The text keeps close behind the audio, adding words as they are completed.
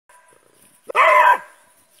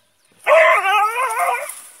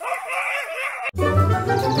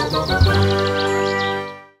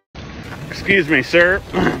Excuse me, sir.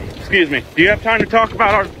 Excuse me. Do you have time to talk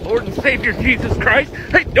about our Lord and Savior Jesus Christ?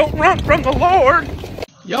 Hey, don't run from the Lord!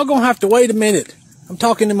 Y'all gonna have to wait a minute. I'm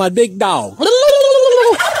talking to my big dog.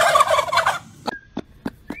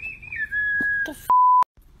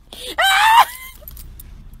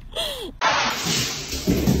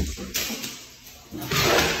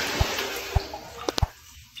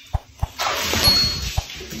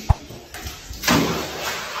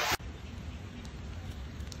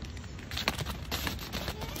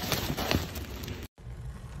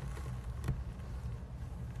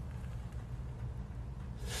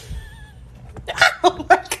 Oh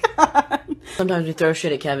my god. Sometimes we throw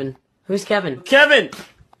shit at Kevin. Who's Kevin? Kevin!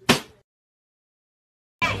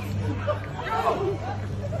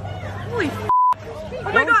 Holy f***.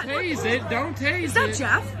 Oh my god. Don't tase it, don't tase it. Is that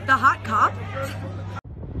Jeff, the hot cop?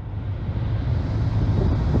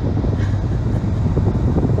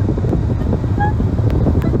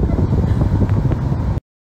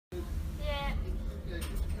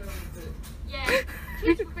 Yeah.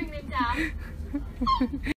 Please bring them down.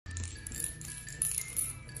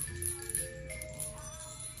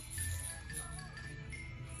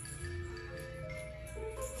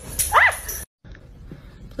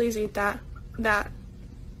 Please eat that.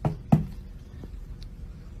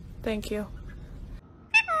 Thank you.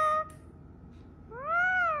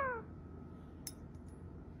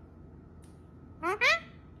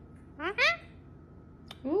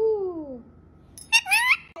 Ooh.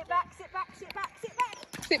 Sit back, sit back, sit back, sit back.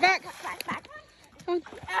 Sit back. Back.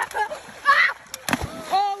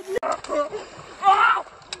 Oh no!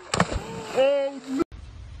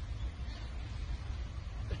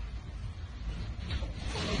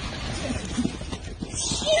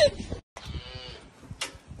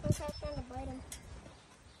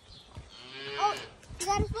 Oh, you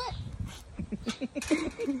got his foot.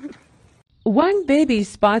 One baby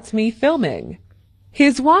spots me filming.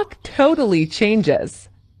 His walk totally changes.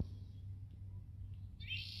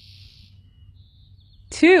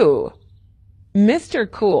 2. Mr.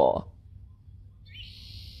 Cool.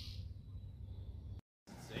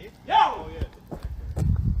 Yo!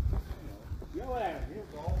 Yo, here we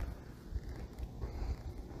go.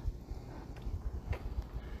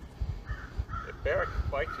 The bear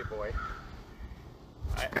bites you, boy.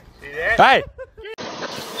 See that? Hey!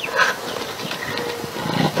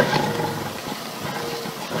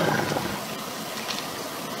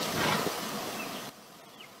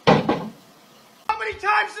 How many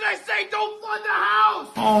times did I say don't flood the house?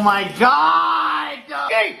 Oh my god!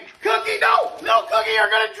 Cookie, no! No, Cookie, you're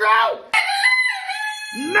gonna drown!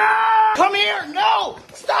 No! Come here! No!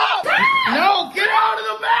 Stop! No! Get out of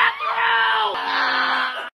the bathroom!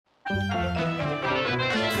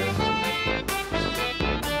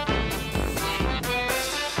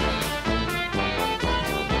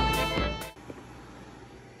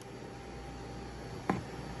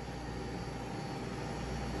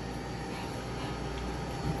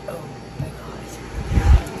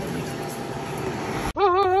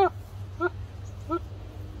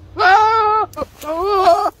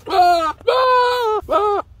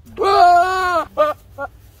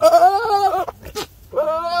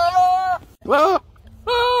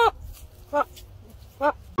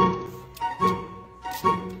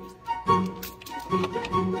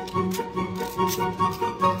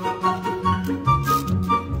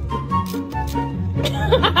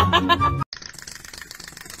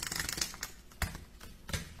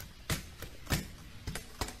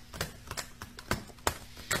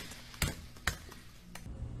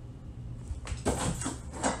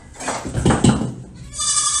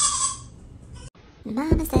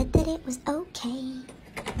 Mama said that it was okay.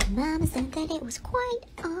 Mama said that it was quite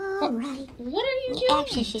alright. What are you doing?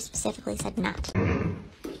 Actually, she specifically said not.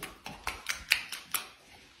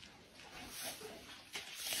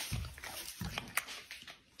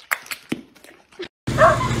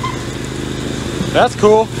 That's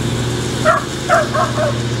cool.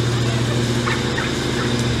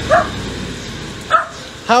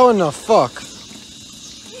 How in the fuck?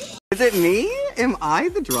 Is it me? Am I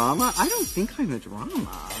the drama? I don't think I'm the drama.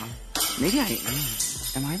 Maybe I am.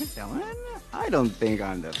 Am I the villain? I don't think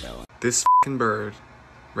I'm the villain. This f***ing bird.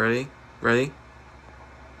 Ready? Ready?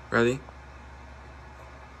 Ready?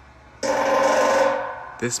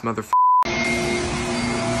 This motherfucker.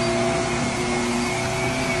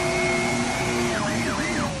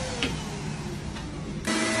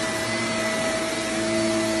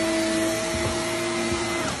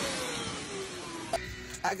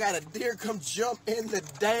 I got a deer come jump in the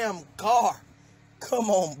damn car. Come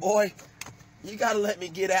on, boy. You gotta let me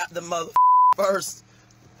get out the mother first.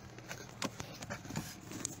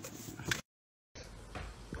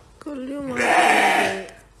 كل يوم لا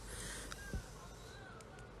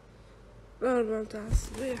ما بتاع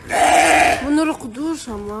الصبيح ما نرقدوش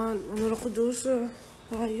امان ما نرقدوش.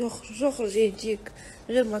 هاي يخرج يهديك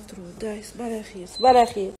غير ما ترود. داي صباح الخير صباح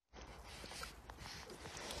الخير.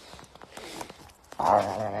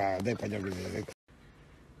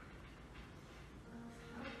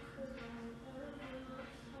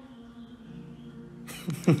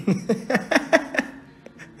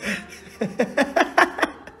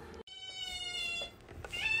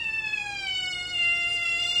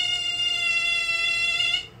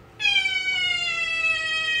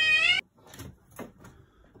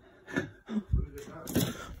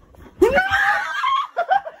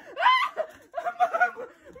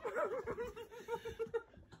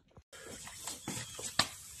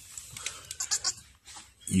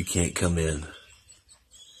 You can't come in.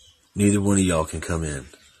 Neither one of y'all can come in.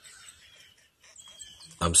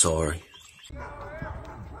 I'm sorry.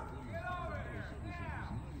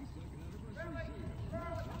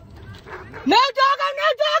 No doggo, no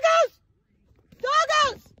doggos!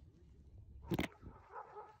 Doggos!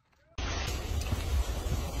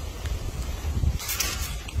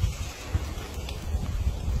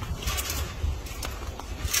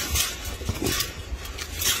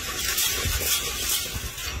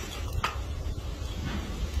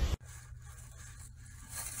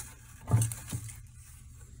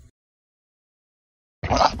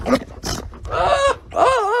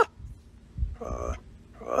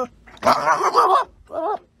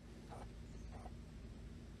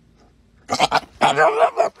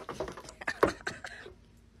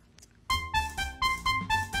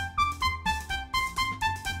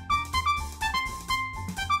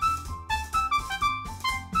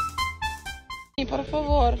 Por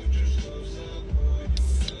favor.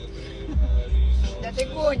 Ya te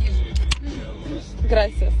coñes.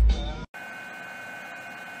 Gracias.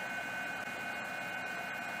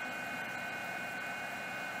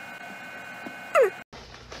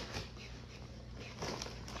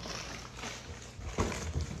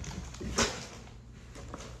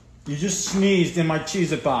 You just sneezed in my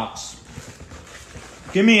Cheez-It box.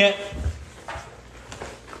 Give me it.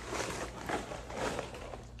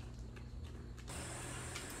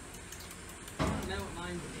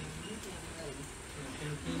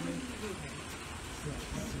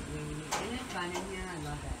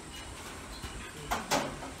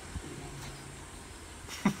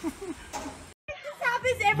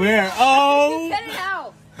 Where? Oh! Get it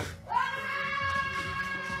out.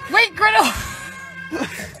 Wait, Gretel!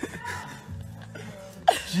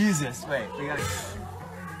 Jesus, wait, we gotta...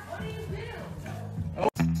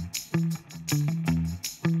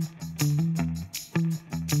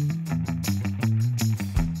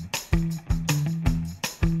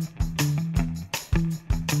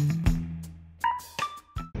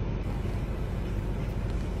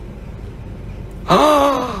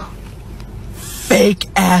 Fake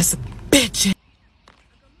ass bitch.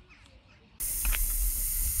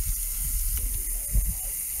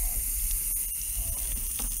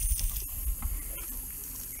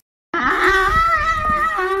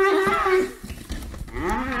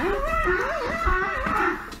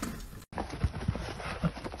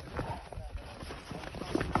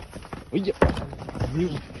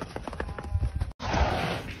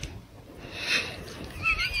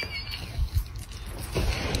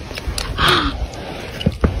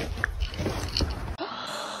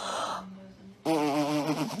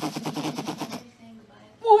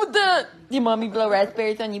 Did mommy blow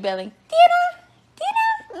raspberries on your belly? Tina?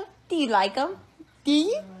 Tina? Do you like them? Do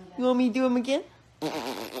you? You want me to do them again?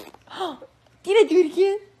 Tina, do it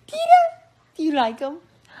again. Tina? Do you like them?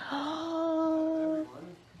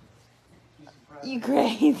 You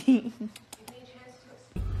crazy.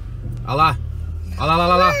 Olha lá. Olha lá, olha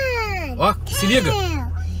lá, olha lá. Ó, se liga.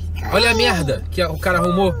 Olha a merda que o cara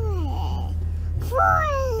arrumou.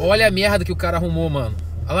 Olha a merda que o cara arrumou, mano.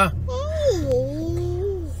 Olha lá.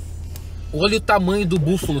 Olha o tamanho do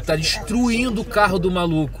búfalo, tá destruindo o carro do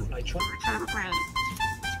maluco.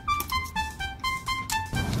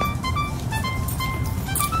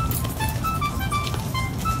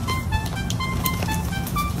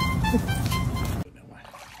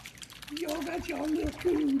 Y'all got y'all little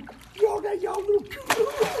food. Y'all got y'all little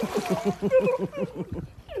food.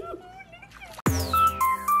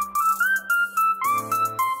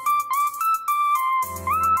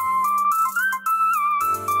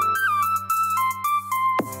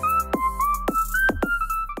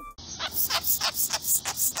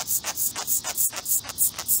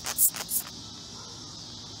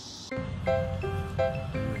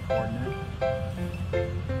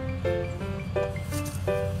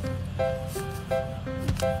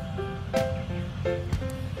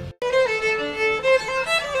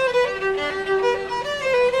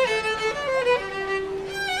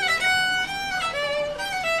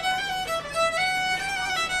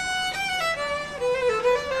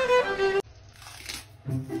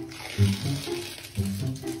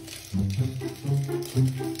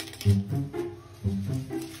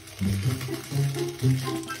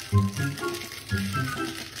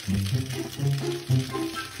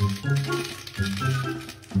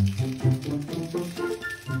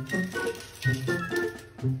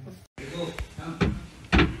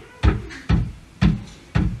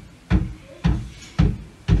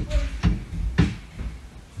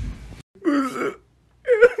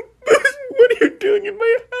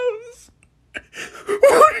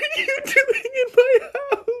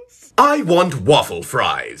 want waffle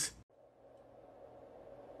fries.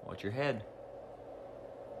 Watch your head.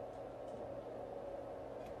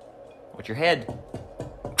 Watch your head.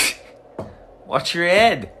 Watch your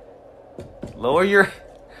head. Lower your...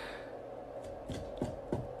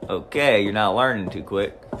 Okay, you're not learning too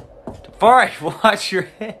quick. Forrest, watch your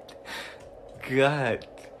head. God.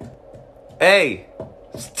 Hey,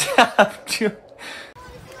 stop doing...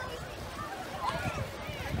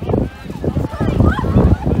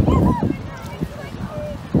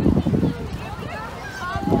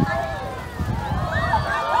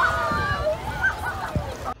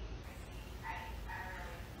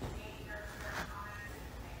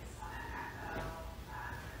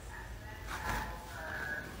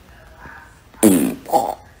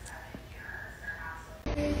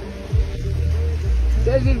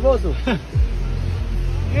 Sei nervoso?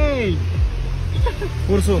 Ei!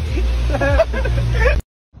 Urso!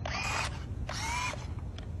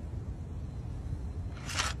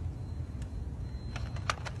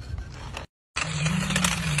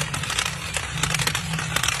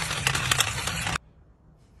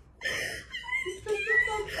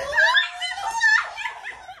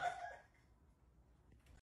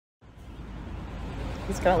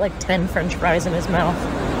 He's got like 10 French fries in his mouth.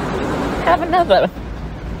 Have another.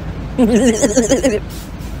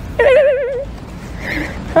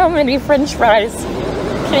 How many French fries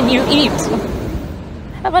can you eat?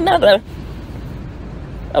 Have another.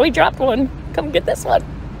 Oh, he dropped one. Come get this one.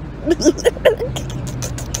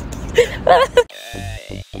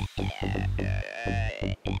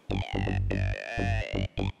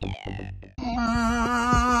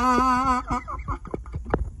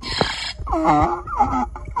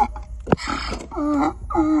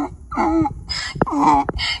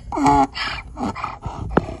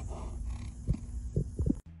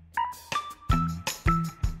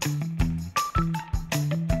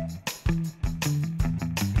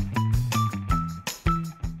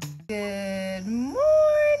 Good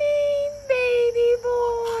morning, baby boy.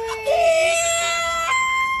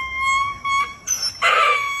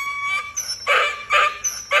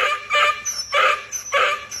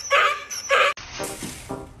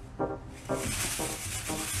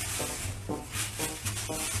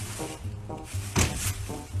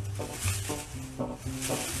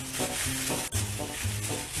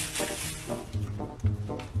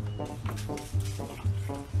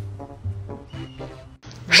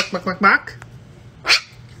 Buck, buck, buck.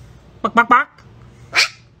 Buck, buck, buck.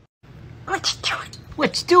 What you doing?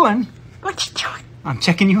 What you doing? What you doing? I'm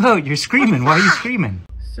checking you out. You're screaming. Why are you screaming?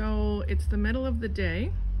 So it's the middle of the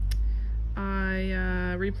day.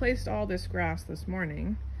 I replaced all this grass this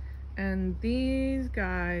morning, and these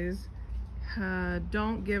guys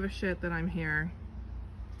don't give a shit that I'm here,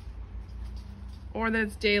 or that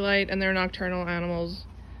it's daylight and they're nocturnal animals,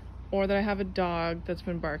 or that I have a dog that's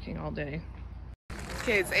been barking all day.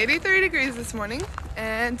 Okay, it's 83 degrees this morning,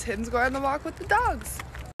 and Tim's going on the walk with the dogs.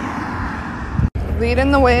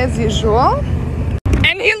 Leading the way as usual.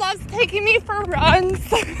 And he loves taking me for runs.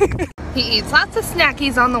 He eats lots of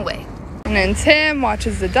snackies on the way. And then Tim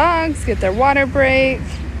watches the dogs get their water break.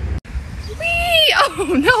 Whee!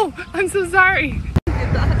 Oh no, I'm so sorry.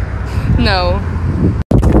 No.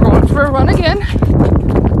 We're going for a run again.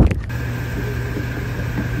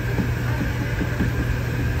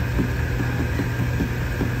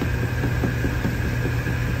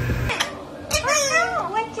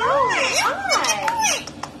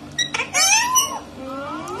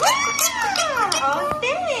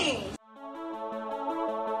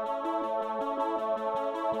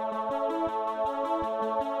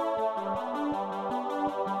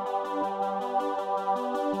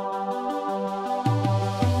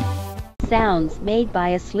 Sounds made by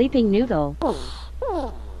a sleeping noodle.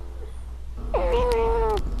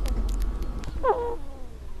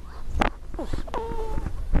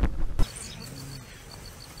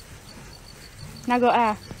 Now go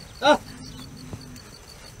ah.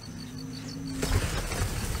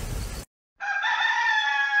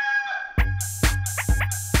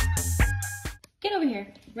 Get over here.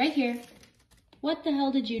 Right here. What the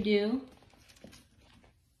hell did you do?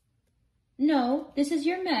 No, this is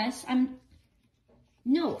your mess.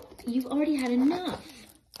 No, you've already had enough.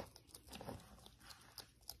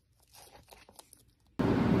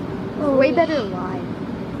 We're way better live.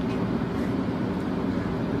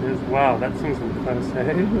 It is. Wow, that swing's close,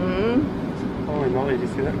 eh? Mm-hmm. Holy moly, did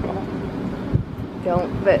you see that ball?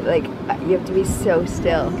 Don't, but like, you have to be so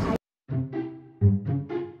still.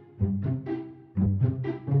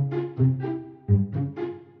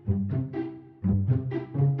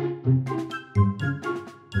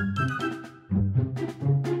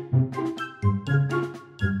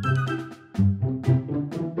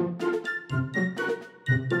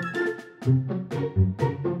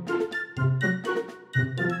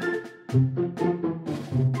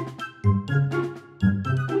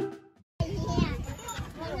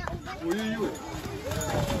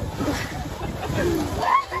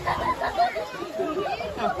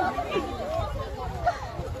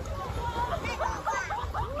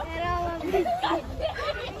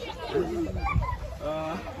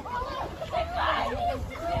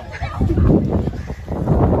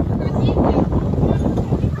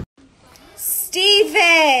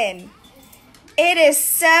 It is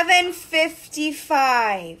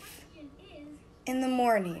 7:55 in the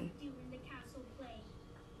morning.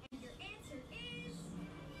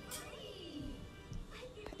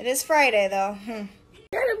 It is Friday, though.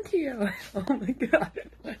 Get him, Keo. Oh my god.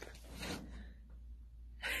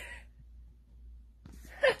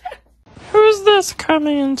 Who's this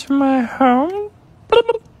coming into my home?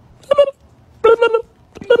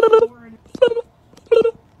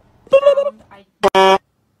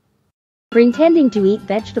 Pretending to eat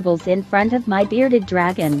vegetables in front of my bearded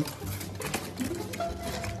dragon.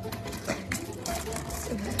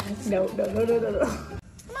 No. Come on,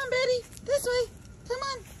 Betty. This way. Come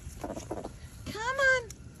on. Come on.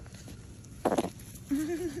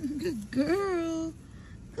 Good girl.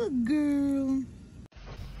 Good girl.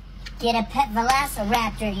 Get a pet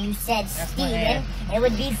velociraptor, you said, Steven. It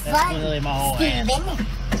would be fun, Steven.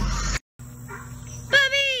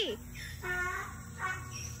 Bubby!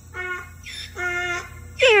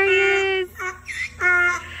 There he is.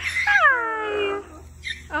 Hi.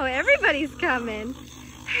 Oh, everybody's coming.